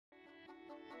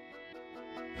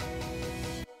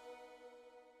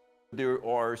There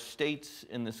are states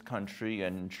in this country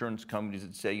and insurance companies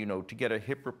that say, to get a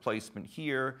hip replacement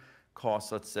here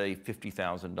costs, let's say,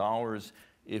 $50,000.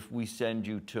 If we send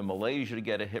you to Malaysia to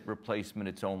get a hip replacement,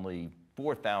 it's only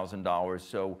 $4,000.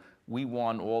 So we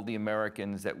want all the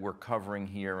Americans that we're covering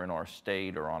here in our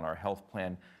state or on our health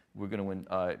plan, we're going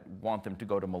to want them to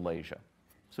go to Malaysia.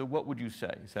 So what would you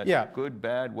say? Is that good,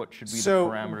 bad? What should be the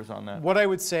parameters on that? What I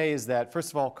would say is that,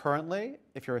 first of all, currently,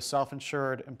 if you're a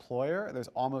self-insured employer, there's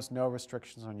almost no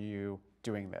restrictions on you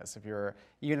doing this.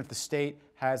 Even if the state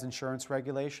has insurance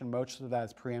regulation, most of that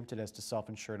is preempted as to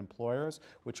self-insured employers,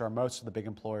 which are most of the big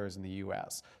employers in the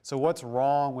US. So what's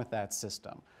wrong with that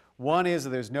system? One is that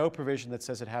there's no provision that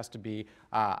says it has to be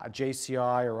a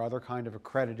JCI or other kind of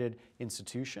accredited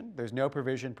institution. There's no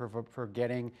provision for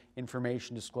getting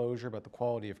information disclosure about the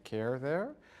quality of care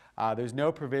there. There's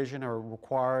no provision or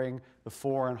requiring the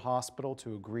foreign hospital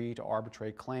to agree to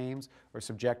arbitrate claims or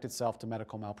subject itself to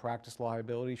medical malpractice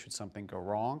liability should something go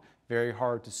wrong. Very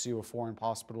hard to sue a foreign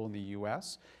hospital in the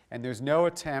US. And there's no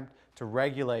attempt to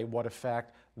regulate what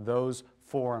effect those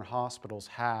foreign hospitals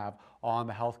have on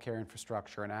the healthcare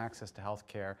infrastructure and access to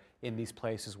healthcare in these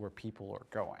places where people are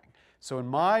going. So in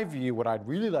my view, what I'd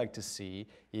really like to see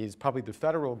is probably the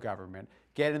federal government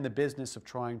get in the business of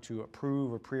trying to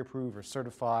approve or pre-approve or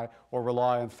certify or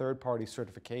rely on third-party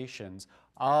certifications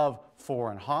of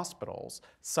foreign hospitals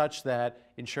such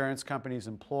that insurance companies,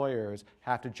 employers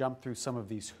have to jump through some of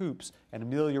these hoops and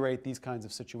ameliorate these kinds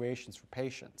of situations for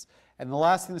patients. And the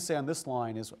last thing to say on this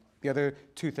line is the other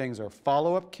two things are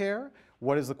follow-up care.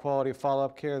 What is the quality of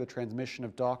follow-up care, the transmission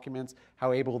of documents,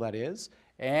 how able that is,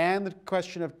 and the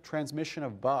question of transmission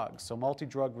of bugs, so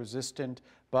multi-drug resistant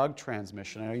bug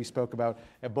transmission. I know you spoke about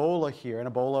Ebola here,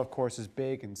 and Ebola, of course, is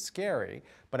big and scary,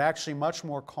 but actually much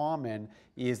more common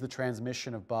is the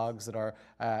transmission of bugs that are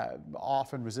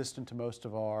often resistant to most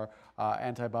of our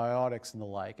antibiotics and the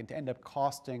like, and to end up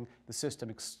costing the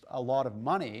system a lot of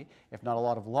money, if not a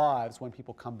lot of lives, when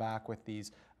people come back with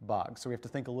these bugs. So we have to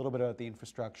think a little bit about the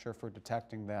infrastructure for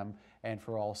detecting them and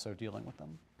for also dealing with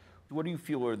them. What do you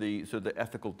feel are the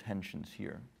ethical tensions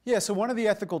here? Yeah, so one of the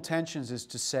ethical tensions is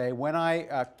to say when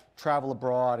I travel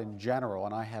abroad in general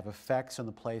and I have effects on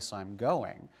the place I'm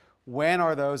going, when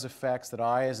are those effects that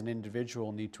I as an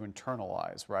individual need to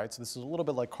internalize, right? So this is a little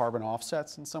bit like carbon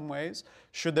offsets in some ways.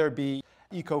 Should there be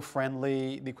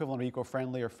eco-friendly, the equivalent of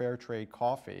eco-friendly or fair trade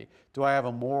coffee? Do I have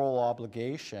a moral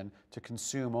obligation to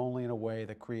consume only in a way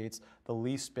that creates the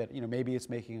least bit, maybe it's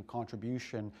making a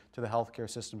contribution to the healthcare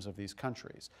systems of these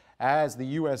countries? As the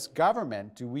US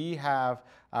government, do we have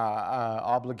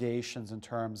obligations in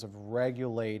terms of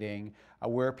regulating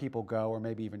where people go or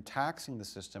maybe even taxing the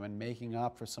system and making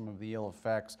up for some of the ill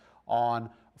effects on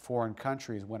foreign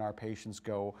countries when our patients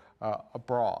go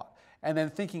abroad? And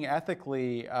then thinking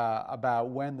ethically about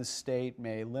when the state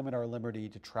may limit our liberty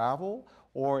to travel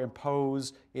or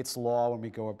impose its law when we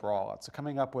go abroad. So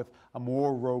coming up with a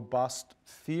more robust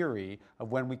theory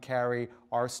of when we carry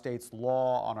our state's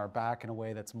law on our back in a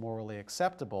way that's morally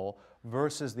acceptable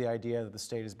versus the idea that the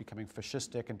state is becoming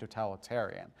fascistic and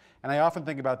totalitarian. And I often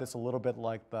think about this a little bit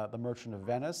like the Merchant of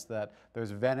Venice, that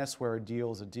there's Venice where a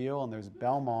deal is a deal, and there's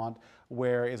Belmont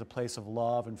where is a place of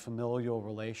love and familial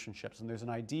relationships. And there's an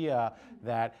idea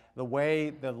that the way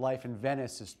that life in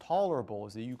Venice is tolerable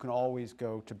is that you can always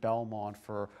go to Belmont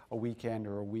for a weekend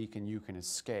or a week and you can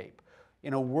escape.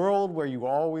 In a world where you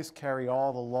always carry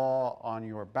all the law on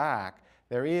your back,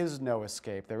 there is no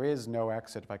escape, there is no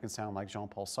exit. If I can sound like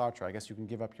Jean-Paul Sartre, I guess you can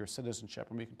give up your citizenship,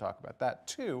 and we can talk about that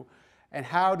too. And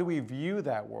how do we view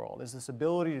that world? Is this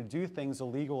ability to do things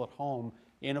illegal at home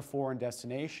in a foreign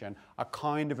destination a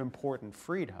kind of important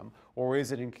freedom, or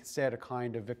is it instead a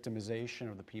kind of victimization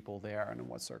of the people there, and in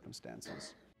what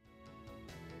circumstances?